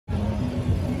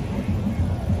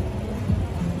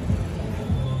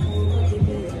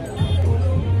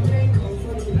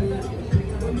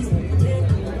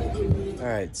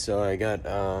Alright, so I got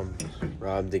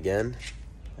robbed again.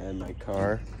 I had my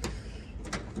car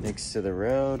next to the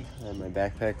road. I had my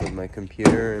backpack with my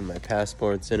computer and my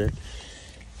passports in it.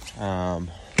 I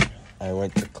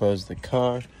went to close the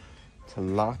car to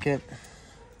lock it,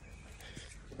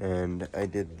 and I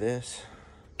did this,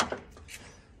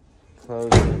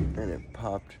 closed it, and it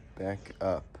popped back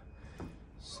up.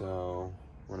 So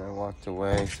when I walked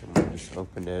away, someone just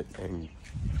opened it and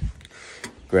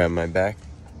grabbed my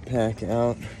backpack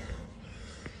out.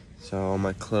 So all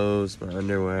my clothes, my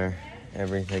underwear,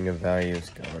 everything of value is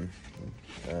gone.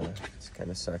 It kind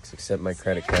of sucks, except my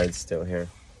credit card's still here.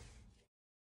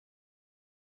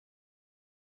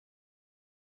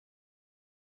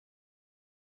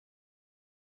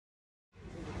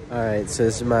 Alright, so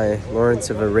this is my Lawrence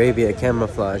of Arabia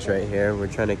camouflage right here. We're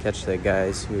trying to catch the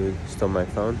guys who stole my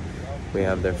phone. We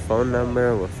have their phone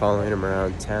number. We're following them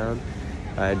around town.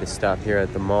 I had to stop here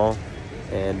at the mall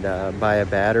and buy a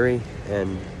battery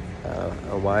and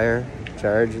a wire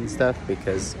charge and stuff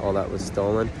because all that was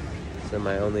stolen. So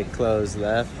my only clothes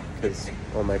left because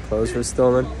all my clothes were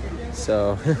stolen.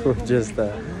 So we're just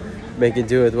making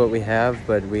do with what we have,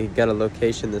 but we got a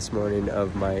location this morning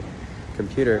of my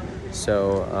computer.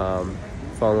 So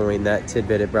following that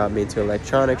tidbit, it brought me to an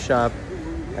electronics shop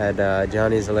at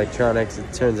Johnny's Electronics.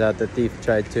 It turns out the thief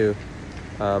tried to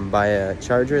buy a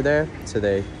charger there, so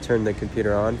they turned the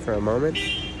computer on for a moment.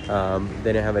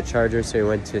 They didn't have a charger, so he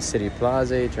went to City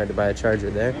Plaza. He tried to buy a charger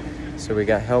there. So we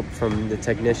got help from the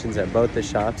technicians at both the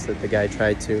shops that the guy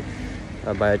tried to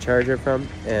buy a charger from,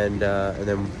 and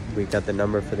then we got the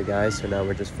number for the guy, so now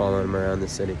we're just following him around the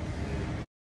city.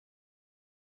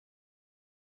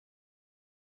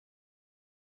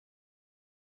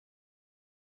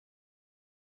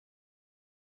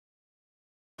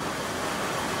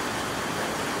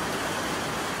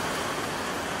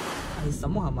 ahise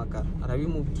amuhamagara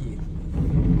arabimubwira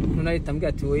none ahita ambwira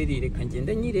ati wowe reka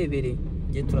ngende nyirebere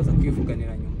ngiye turaza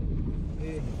kwivuganira nyuma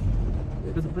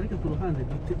tuparike ku ruhande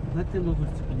dutemo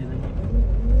gutya kugeza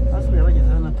nyuma asubiye bageze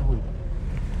hano tubona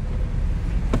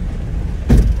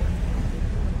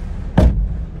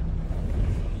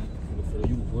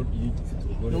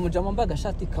n'umujama wambaye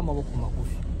agashati k'amaboko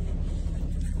magufi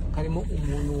karimo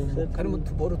umuntu karimo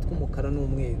utuboro tw'umukara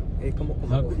n'umweru k'amaboko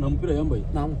magufi. nta mupira yambaye?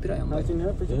 Nta mupira yambaye.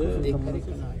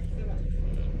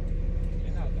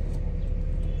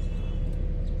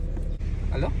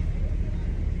 Halo?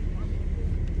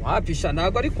 Wapisha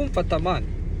ntabwo ari kumfata mani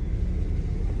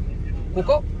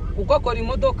kuko akora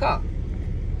imodoka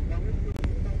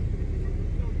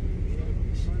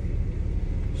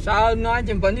sha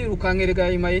nanjye mba nirukanka erega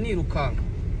yimaye nirukanka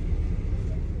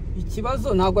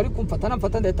ikibazo ntabwo ari kumfata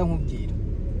namfata ndahita nkubwira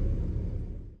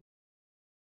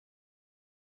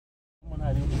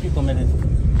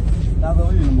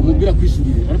umubwira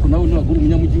kwishingire ariko nawe ntabwo uri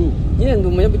umunyamujyi wowe nyine ndi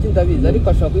umunyamujyi ndabizi ariko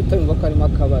ashobora guhita yumva ko arimo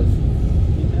akabazo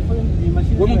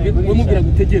we mubwira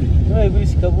gutegere nawe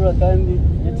gurisha ikabura kandi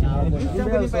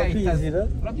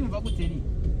urabyumva guteri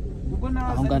ubwo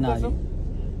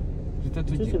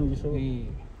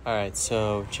Alright,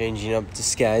 so changing up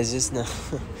disguises now.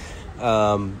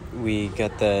 We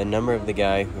got the number of the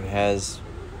guy who has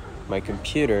my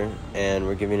computer, and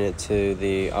we're giving it to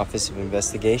the Office of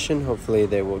Investigation. Hopefully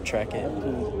they will track it.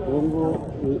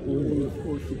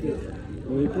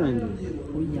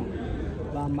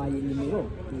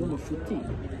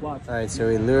 Alright, so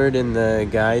we lured in the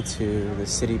guy to the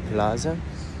City Plaza,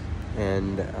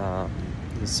 and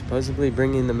he's supposedly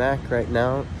bringing the Mac right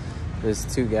now. There's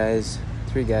three guys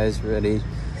ready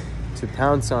to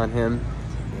pounce on him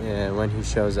when he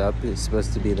shows up. He's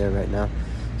supposed to be there right now.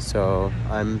 So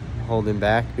I'm holding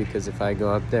back because if I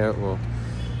go up there, it will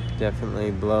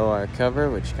definitely blow our cover,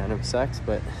 which kind of sucks,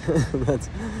 but that's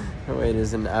the way it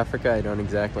is in Africa. I don't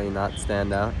exactly not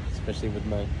stand out, especially with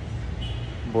my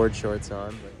board shorts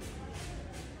on.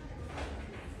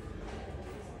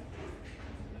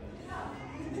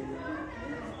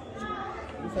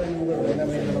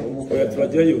 But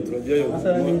turajyayo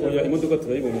imodoka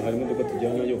turayibona hari imodoka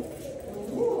tujyanayo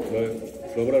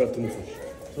turabura tumufasha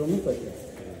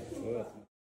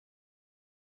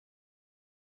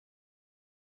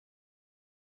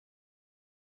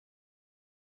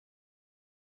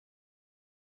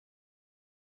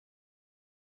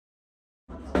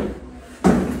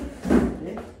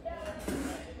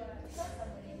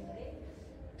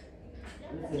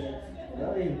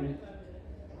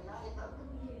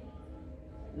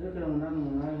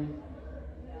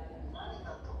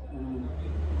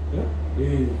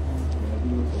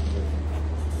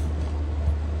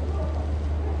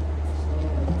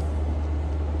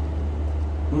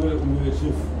Não é o meu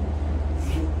chefe.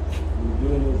 O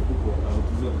meu é o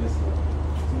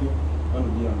sibyo kandi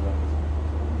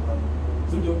ubyihanganira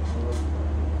sibyo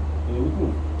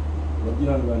ukumva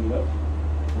urabyihanganira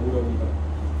wowe urabwira.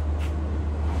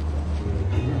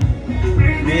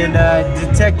 Me and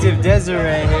Detective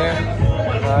Desiree here.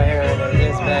 Oh, here it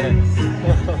is better.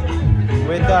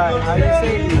 With how do you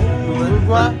say it?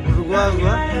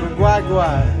 Uruguagua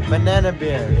banana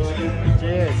beer.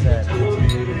 Cheers, sir.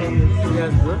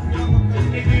 Yes, bro.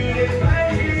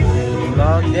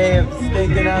 Long day of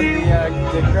staking out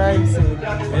the crime scene.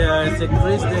 Yeah, it's a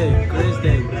crazy day. Crazy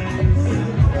day.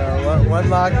 One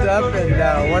locked up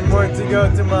and one more to go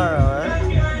tomorrow,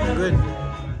 huh? Good.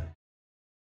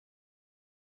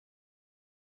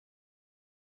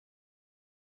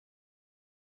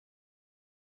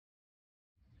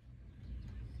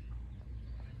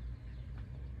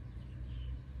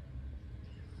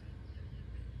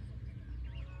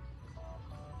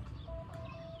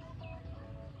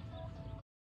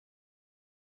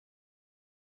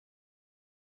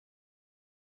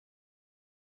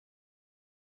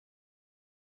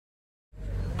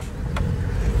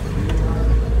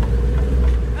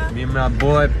 Me and my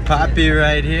boy Poppy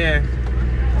right here.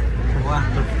 Wow.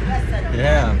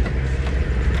 Yeah.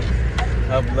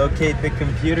 Helped locate the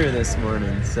computer this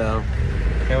morning, so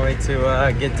can't wait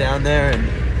to get down there and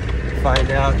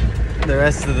find out the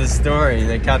rest of the story.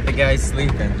 They caught the guy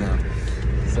sleeping though.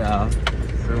 So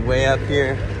we're way up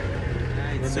here.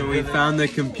 So we found the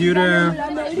computer,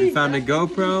 we found a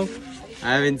GoPro.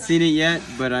 I haven't seen it yet,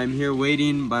 but I'm here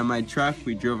waiting by my truck.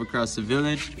 We drove across the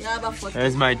village.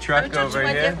 There's my truck over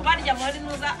here.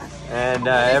 And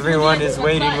everyone is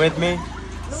waiting with me.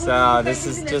 So this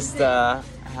is just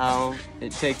how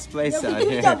it takes place out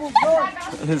here.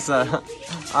 It's an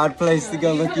odd place to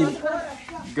go looking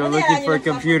for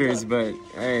computers, but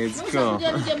hey, it's cool.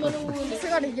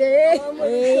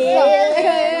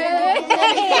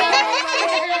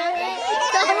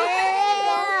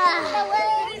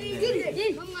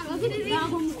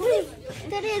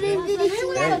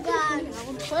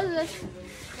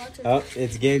 Oh,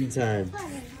 it's game time.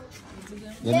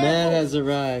 The man has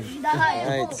arrived.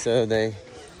 Alright, so they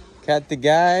caught the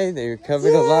guy. They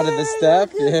recovered a lot of the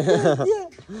stuff. Yeah.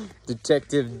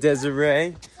 Detective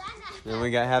Desiree. Then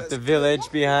we got half the village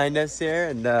behind us here.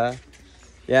 And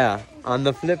yeah, on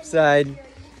the flip side,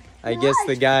 I guess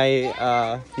the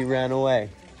guy, he ran away.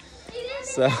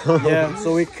 So Yeah,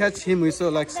 so we catch him. We saw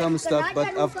like some stuff,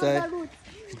 but after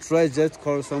he tried just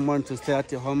call someone to stay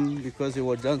at home because he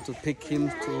was done to pick him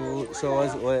to show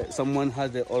us where someone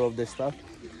had all of the stuff.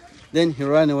 Then he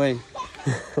ran away.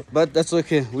 But that's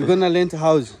okay. We're gonna rent a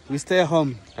house. We stay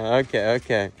home.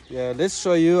 Okay. Yeah, let's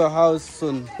show you a house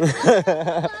soon.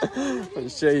 I'll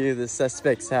show you the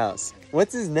suspect's house.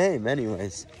 What's his name,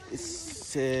 anyways?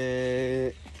 It's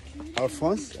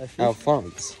Alphonse, I think.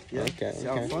 Alphonse. Yeah, Okay. it's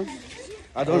Alphonse.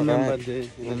 I don't remember the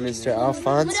Well, Mr.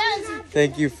 Alphonse,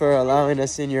 thank you for allowing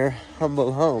us in your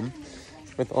humble home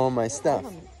with all my stuff.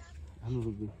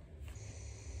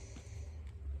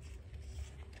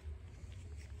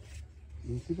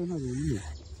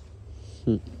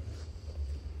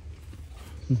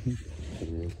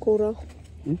 Kuraho.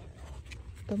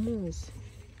 Ndamuzi.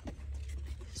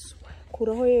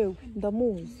 Kuraho yewe,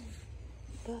 ndamuzi.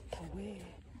 Data we.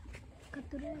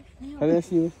 How do I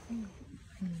see you?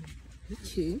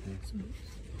 Iki?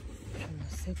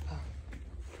 Sepa.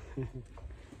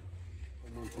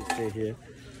 Want to stay here.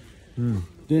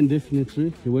 Then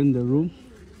definitely he went in the room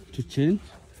to change.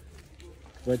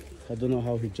 But I don't know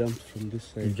how he jumped from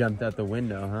this You side. jumped out the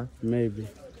window, huh? Maybe.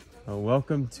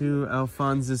 Welcome to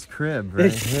Alphonse's crib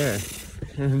right here.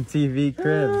 MTV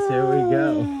Cribs, here we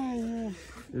go.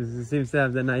 This seems to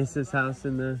have the nicest house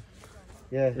in the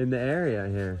area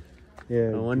here.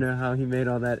 Yeah. I wonder how he made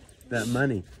all that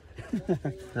money.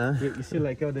 Huh? You see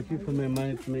like how the people made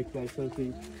money to make like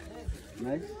something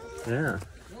nice? Yeah.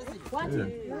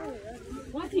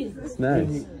 It's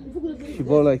nice. He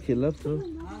bought like a laptop.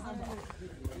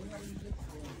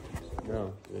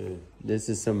 No. This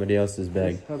is somebody else's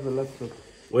bag. Have a laptop.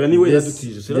 Well, anyway, This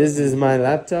is my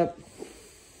laptop.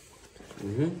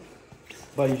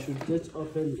 But you should just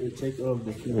open and check all of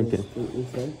the things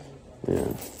inside.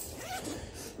 Yeah.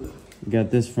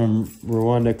 Got this from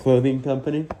Rwanda Clothing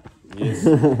Company. Yes.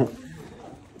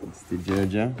 It's the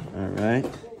Jojo. All right.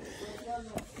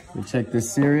 We check the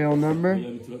serial number.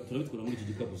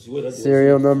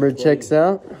 Serial number checks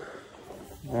out.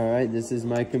 All right. This is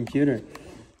my computer.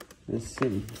 Let's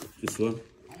see. This one?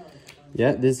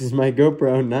 Yeah, this is my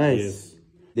GoPro. Nice. Yes.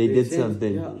 They did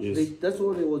something. Yeah, Yes. that's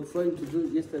what they were trying to do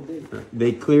yesterday.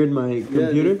 They cleared my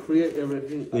computer. Yeah, they cleared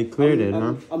everything. They cleared it,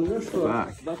 huh? I'm not sure.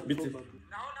 Fuck. That's Bitte.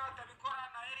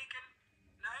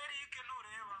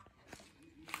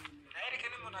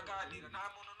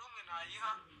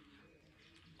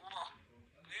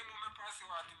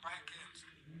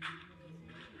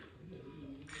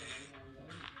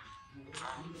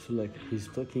 also like he's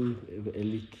talking with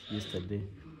Elik yesterday.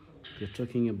 They're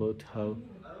talking about how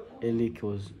Elik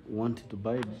was wanted to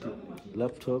buy the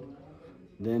laptop.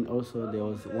 Then also they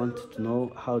was wanted to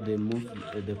know how they moved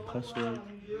the password.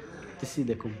 This is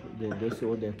that's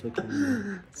what they're talking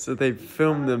about. So they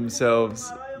filmed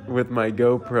themselves with my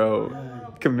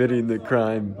GoPro committing the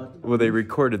crime. Well, they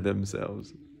recorded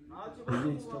themselves.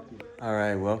 All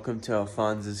right, welcome to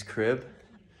Alphonse's crib.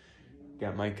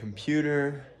 Got my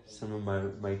computer, some of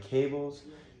my cables,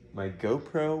 my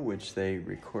GoPro, which they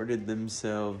recorded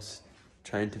themselves,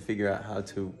 trying to figure out how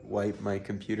to wipe my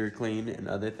computer clean and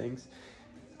other things.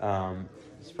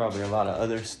 There's probably a lot of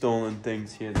other stolen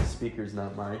things here. The speaker's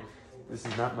not mine. This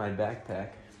is not my backpack.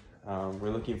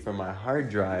 We're looking for my hard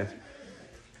drive.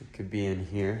 It could be in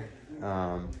here.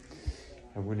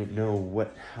 I wouldn't know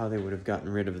how they would have gotten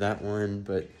rid of that one,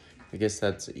 but I guess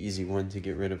that's an easy one to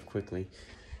get rid of quickly.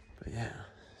 But yeah,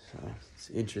 so it's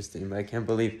interesting. But I can't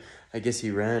believe, I guess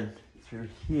he ran through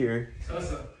here.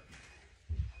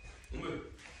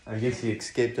 I guess he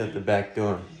escaped out the back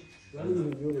door.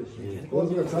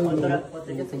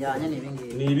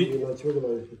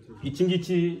 iki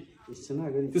ngiki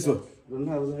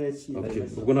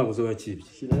ubwo ntabwo zo yakibye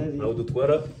ntabwo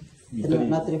dutwara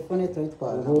na telefone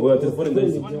tuyitwara oya telefone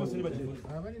ndayifite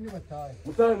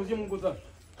mutahe mujye munguza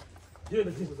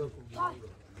genda kinguza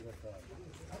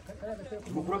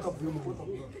mukura kavuye mukuta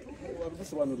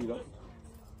wabisobanurira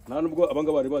nta nubwo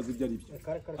abanga bari bazi ibyo ari byo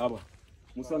aba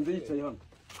musanze yicaye hano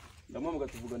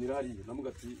ndamuhamagara tuvuganira hariya ndamuga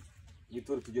ati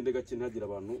yitore tugende gake ntagira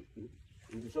abantu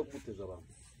ndusha kuguteza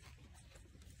abantu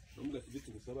ndamuga ati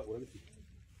bite gusaba urabifite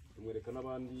tumwereka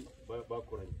n'abandi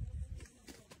bakoranye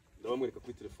ndabamwereka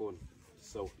kuri telefone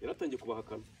sawa yaratangiye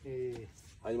kubahakana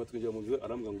hanyuma twinjira mu nzu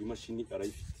arambwira ngo imashini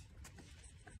arayifite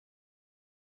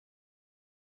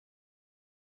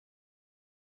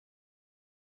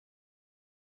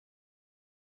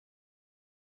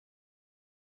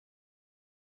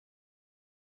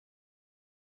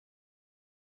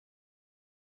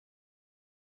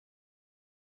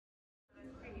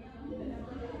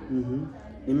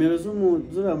nimero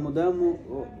z'uriya mudamu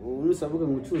unusa avuga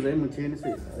ngo ucuruza MTN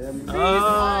se.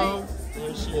 Oh,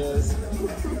 there she is.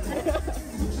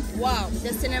 Wow, the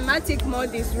cinematic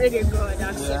mode is really good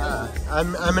actually. Yeah,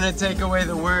 I'm gonna take away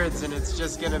the words and it's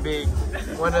just gonna be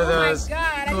one of those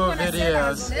cool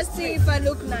videos. Let's see if I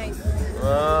look nice.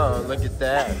 Oh, look at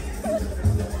that.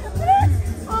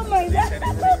 Oh my god.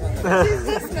 This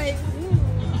is like